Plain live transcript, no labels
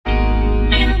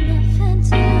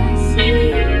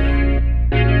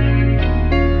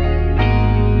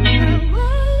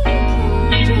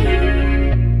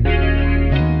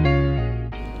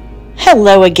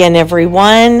Hello again,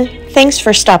 everyone. Thanks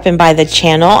for stopping by the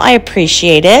channel. I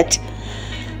appreciate it.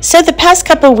 So the past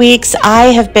couple weeks, I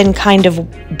have been kind of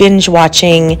binge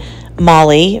watching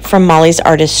Molly from Molly's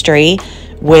Artistry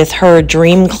with her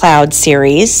Dream Cloud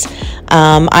series.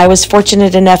 I was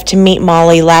fortunate enough to meet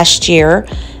Molly last year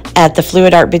at the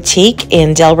Fluid Art Boutique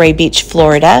in Delray Beach,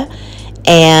 Florida.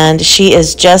 And she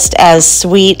is just as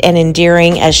sweet and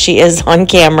endearing as she is on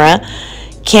camera.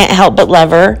 Can't help but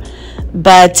love her.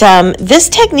 But this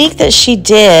technique that she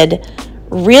did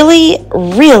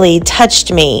really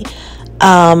touched me.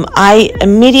 I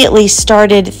immediately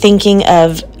started thinking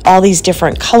of all these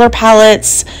different color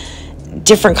palettes,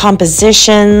 different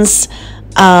compositions,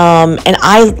 and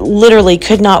I literally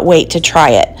could not wait to try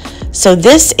it. So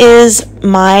this is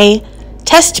my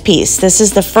test piece. This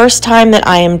is the first time that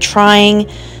I am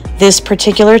trying this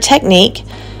particular technique.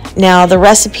 Now the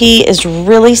recipe is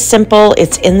really simple.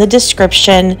 It's in the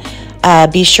description.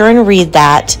 Be sure and read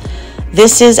that.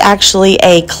 This is actually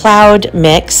a cloud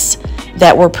mix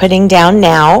that we're putting down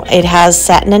now. It has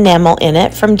Satin Enamel in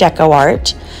it from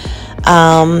DecoArt.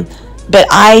 But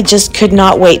I just could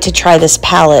not wait to try this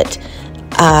palette.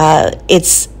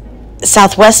 It's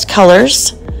Southwest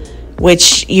Colors,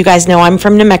 which you guys know I'm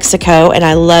from New Mexico and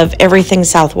I love everything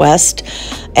Southwest.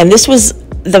 And this was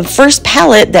the first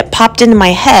palette that popped into my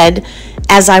head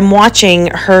as I'm watching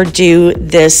her do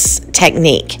this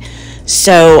technique.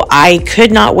 So I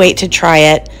could not wait to try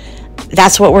it.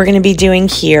 That's what we're going to be doing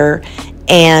here.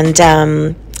 And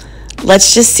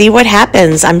let's just see what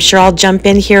happens. I'm sure I'll jump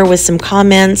in here with some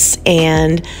comments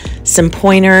and some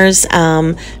pointers.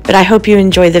 But I hope you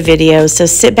enjoy the video. So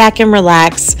sit back and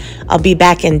relax. I'll be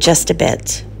back in just a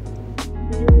bit.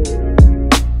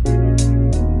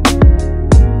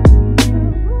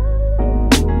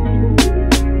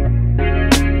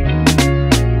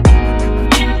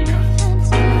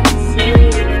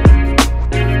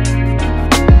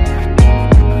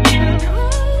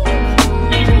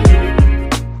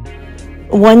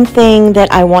 One thing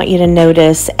that I want you to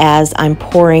notice as I'm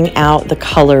pouring out the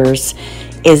colors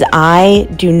is I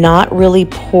do not really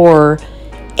pour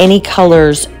any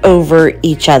colors over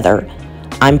each other.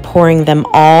 I'm pouring them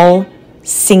all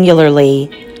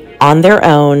singularly on their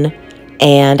own,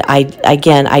 and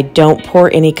I don't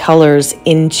pour any colors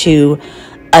into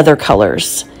other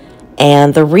colors.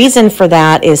 And the reason for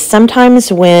that is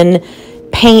sometimes when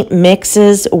paint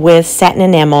mixes with satin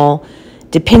enamel,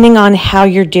 depending on how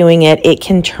you're doing it, it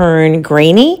can turn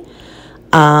grainy,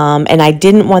 and I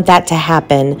didn't want that to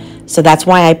happen, so that's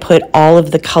why I put all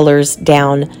of the colors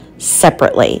down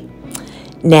separately.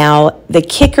 Now, the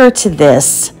kicker to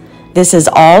this is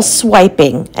all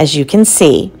swiping, as you can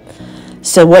see.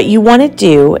 So what you want to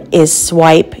do is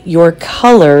swipe your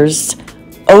colors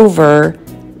over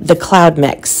the cloud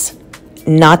mix,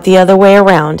 not the other way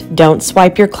around. Don't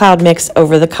swipe your cloud mix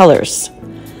over the colors.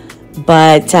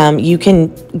 But you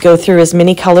can go through as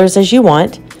many colors as you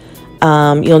want.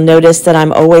 You'll notice that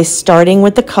I'm always starting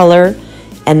with the color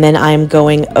and then I'm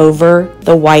going over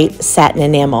the white satin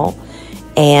enamel.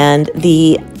 And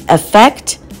the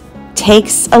effect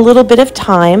takes a little bit of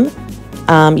time.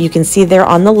 You can see there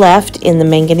on the left in the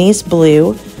manganese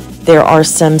blue, there are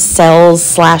some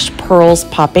cells / pearls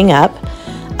popping up.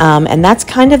 And that's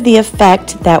kind of the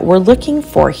effect that we're looking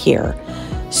for here.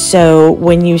 So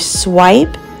when you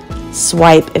swipe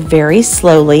very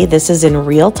slowly. This is in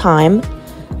real time.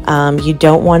 You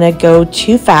don't want to go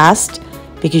too fast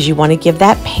because you want to give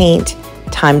that paint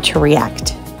time to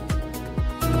react.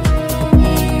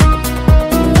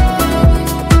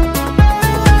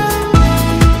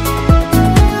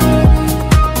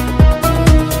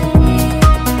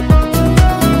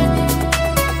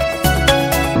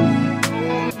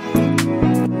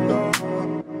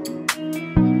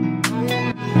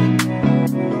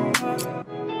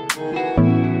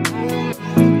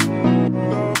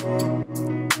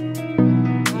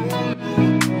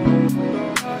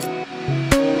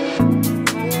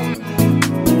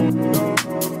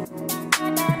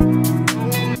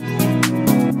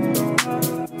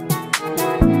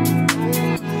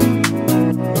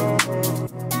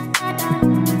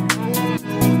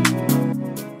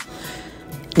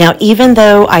 Now, even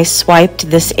though I swiped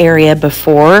this area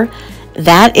before,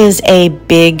 that is a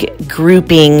big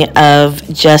grouping of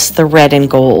just the red and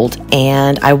gold,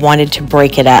 and I wanted to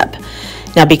break it up.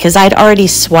 Now, because I'd already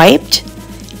swiped,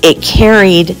 it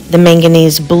carried the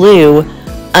manganese blue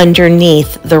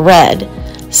underneath the red.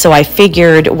 So I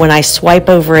figured when I swipe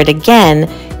over it again,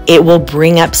 it will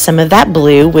bring up some of that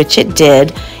blue, which it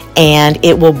did, and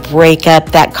it will break up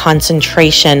that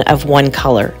concentration of one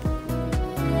color.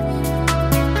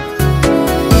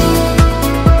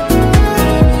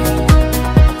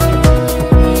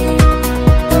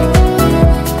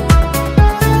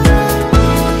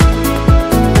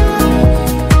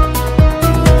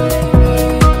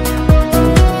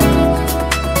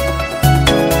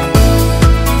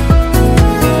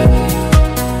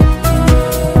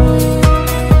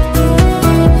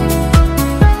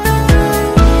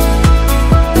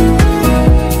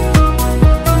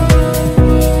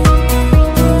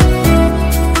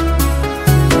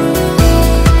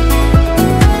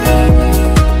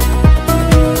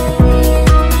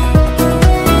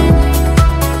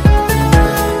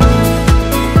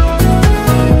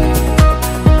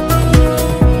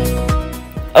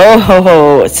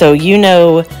 Oh, so you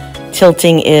know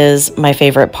tilting is my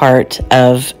favorite part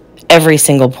of every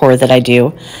single pour that I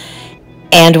do.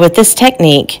 And with this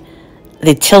technique,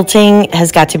 the tilting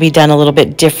has got to be done a little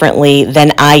bit differently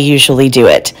than I usually do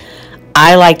it.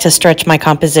 I like to stretch my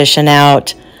composition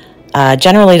out,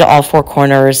 generally to all four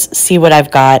corners, see what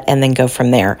I've got, and then go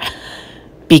from there.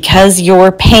 Because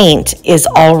your paint is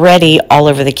already all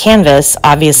over the canvas,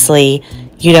 obviously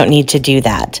you don't need to do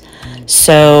that.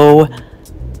 So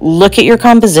look at your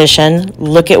composition,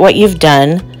 look at what you've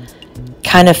done,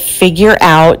 kind of figure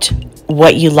out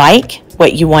what you like,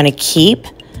 what you want to keep,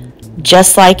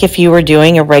 just like if you were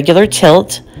doing a regular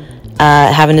tilt,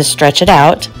 having to stretch it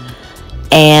out,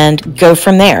 and go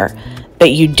from there.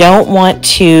 But you don't want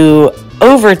to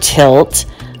over tilt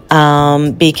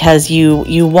because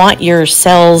you want your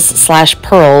cells /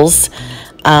 pearls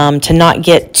to not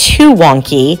get too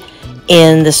wonky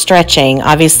in the stretching.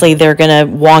 Obviously they're going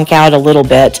to wonk out a little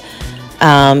bit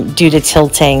due to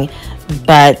tilting,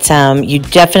 but you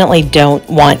definitely don't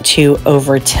want to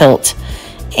over tilt.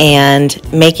 And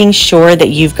making sure that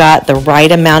you've got the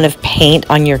right amount of paint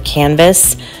on your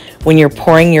canvas when you're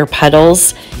pouring your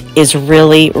puddles is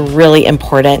really, really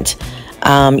important.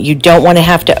 You don't want to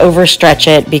have to overstretch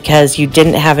it because you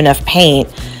didn't have enough paint,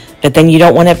 but then you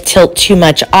don't want to tilt too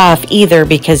much off either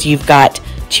because you've got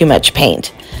too much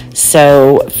paint.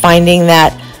 So finding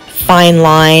that fine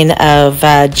line of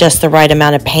just the right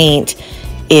amount of paint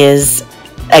is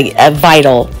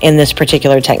vital in this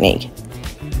particular technique.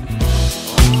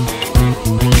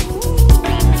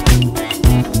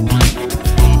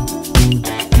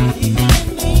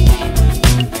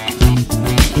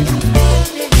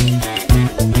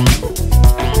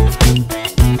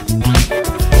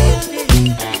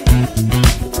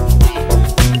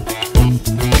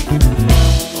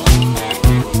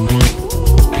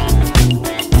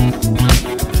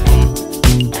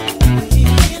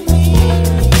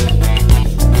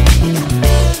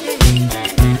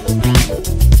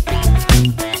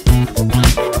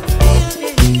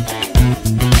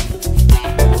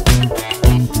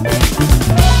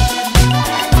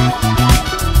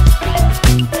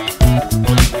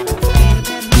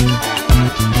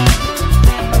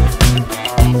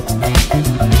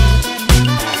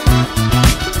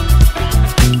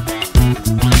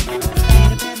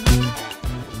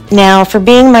 Now, for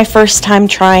being my first time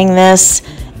trying this,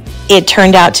 it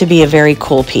turned out to be a very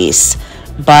cool piece,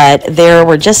 but there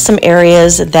were just some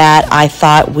areas that I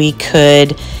thought we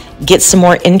could get some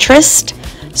more interest.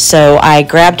 So I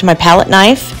grabbed my palette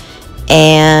knife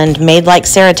and made like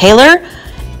Sarah Taylor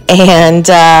and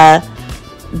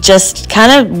just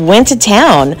kind of went to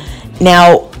town.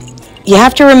 Now, you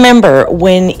have to remember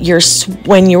when you're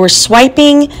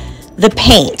swiping the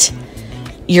paint,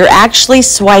 you're actually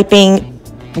swiping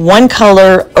one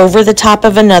color over the top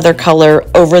of another color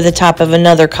over the top of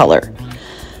another color.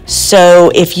 So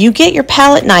if you get your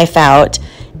palette knife out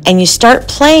and you start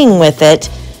playing with it,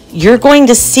 you're going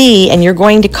to see and you're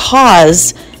going to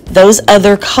cause those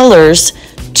other colors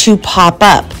to pop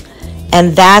up.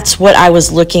 And that's what I was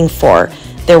looking for.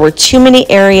 There were too many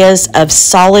areas of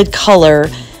solid color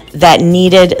that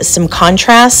needed some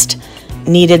contrast,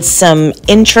 needed some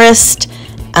interest,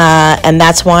 and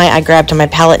that's why I grabbed my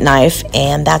palette knife,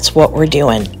 and that's what we're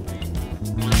doing.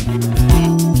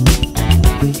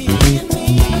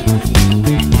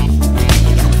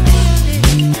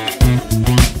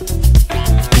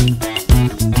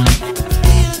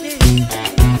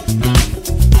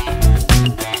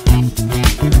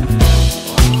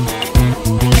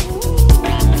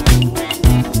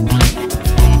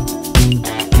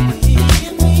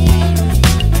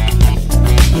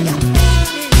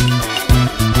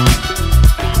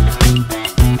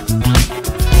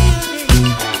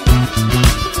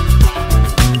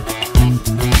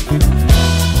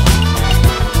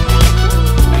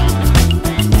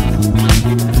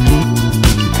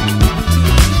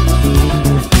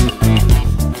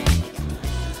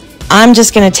 I'm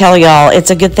just going to tell y'all, it's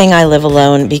a good thing I live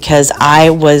alone because I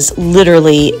was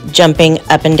literally jumping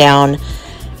up and down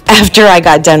after I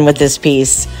got done with this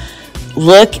piece.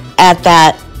 Look at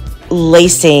that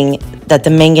lacing that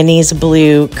the manganese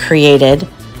blue created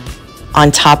on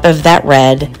top of that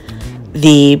red.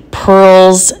 The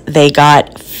pearls, they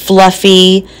got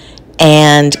fluffy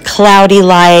and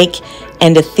cloudy-like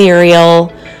and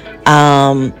ethereal.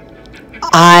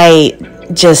 I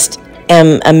just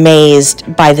am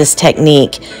amazed by this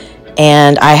technique,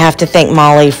 and I have to thank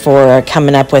Molly for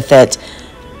coming up with it.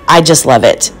 I just love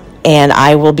it, and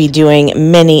I will be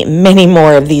doing many, many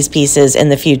more of these pieces in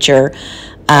the future.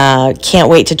 Can't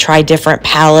wait to try different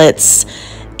palettes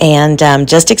and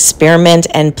just experiment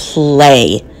and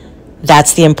play.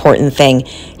 That's the important thing.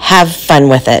 Have fun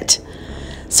with it.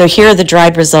 So here are the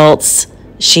dried results.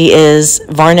 She is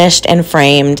varnished and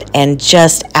framed and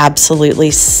just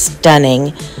absolutely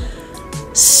stunning.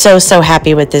 So, so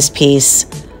happy with this piece.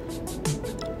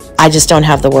 I just don't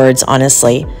have the words,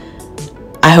 honestly.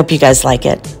 I hope you guys like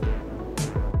it.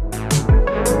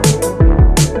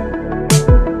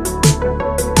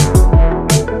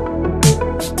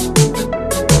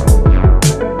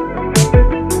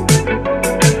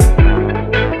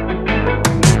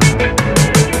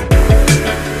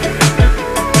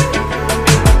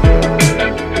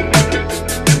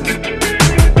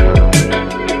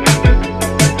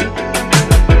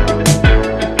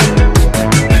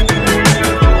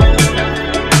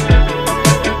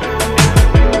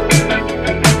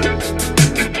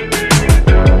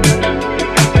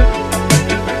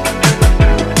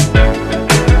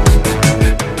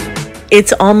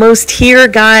 It's almost here,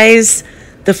 guys.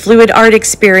 The Fluid Art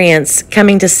Experience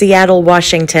coming to Seattle,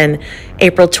 Washington,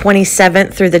 April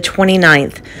 27th through the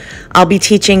 29th. I'll be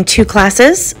teaching 2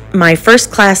 classes. My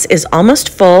first class is almost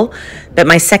full, but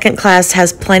my second class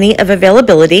has plenty of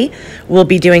availability. We'll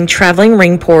be doing traveling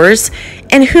ring pours,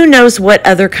 and who knows what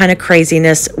other kind of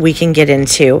craziness we can get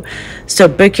into. So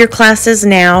book your classes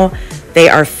now. They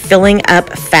are filling up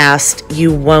fast.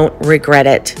 You won't regret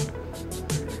it.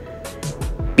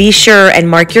 Be sure and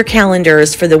mark your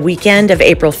calendars for the weekend of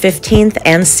April 15th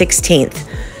and 16th.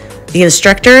 The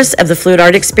instructors of the Fluid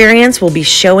Art Experience will be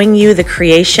showing you the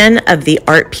creation of the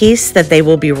art piece that they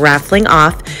will be raffling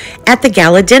off at the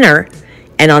gala dinner.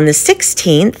 And on the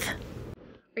 16th...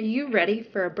 Are you ready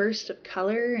for a burst of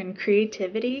color and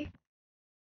creativity?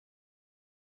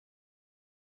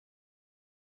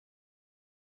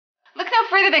 Look no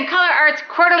further than Color Art's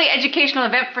quarterly educational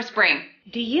event for spring.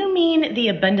 Do you mean the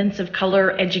Abundance of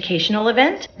Color educational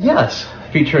event? Yes,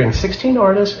 featuring 16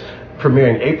 artists,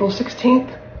 premiering April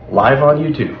 16th, live on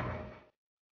YouTube.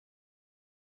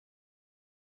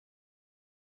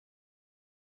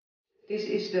 This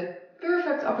is the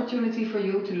perfect opportunity for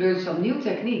you to learn some new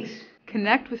techniques.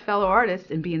 Connect with fellow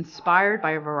artists and be inspired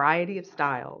by a variety of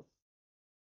styles.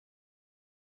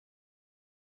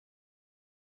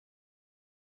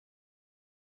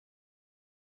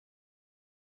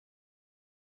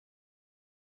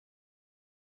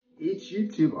 Each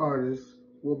YouTube artist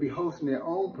will be hosting their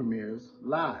own premieres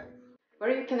live, where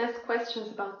you can ask questions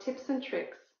about tips and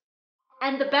tricks.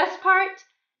 And the best part?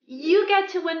 You get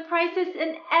to win prizes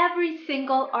in every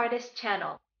single artist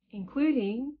channel,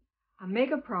 including a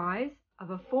mega prize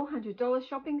of a $400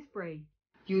 shopping spree.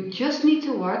 You just need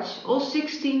to watch all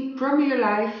 16 Premiere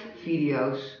Live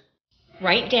videos.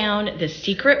 Write down the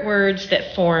secret words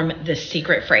that form the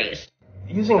secret phrase.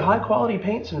 Using high-quality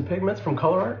paints and pigments from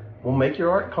Color Art will make your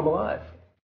art come alive.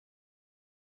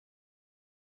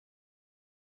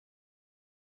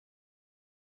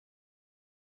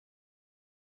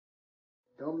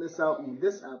 Don't miss out on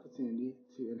this opportunity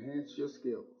to enhance your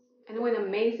skills and win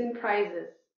amazing prizes.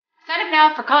 Sign up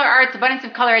now for Color Art's Abundance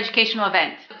of Color educational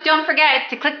event. Don't forget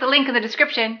to click the link in the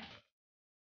description.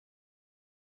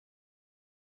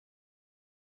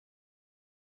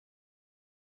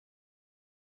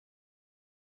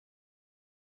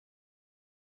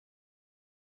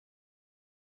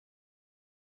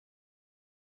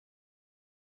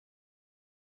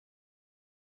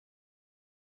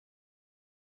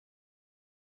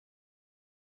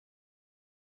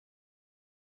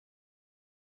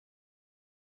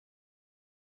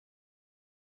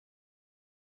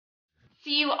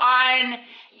 See you on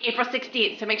April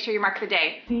 16th, so make sure you mark the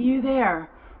day. See you there.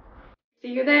 See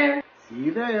you there. See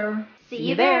you there. See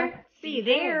you there. See you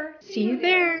there. See you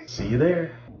there. See you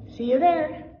there. See you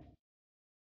there.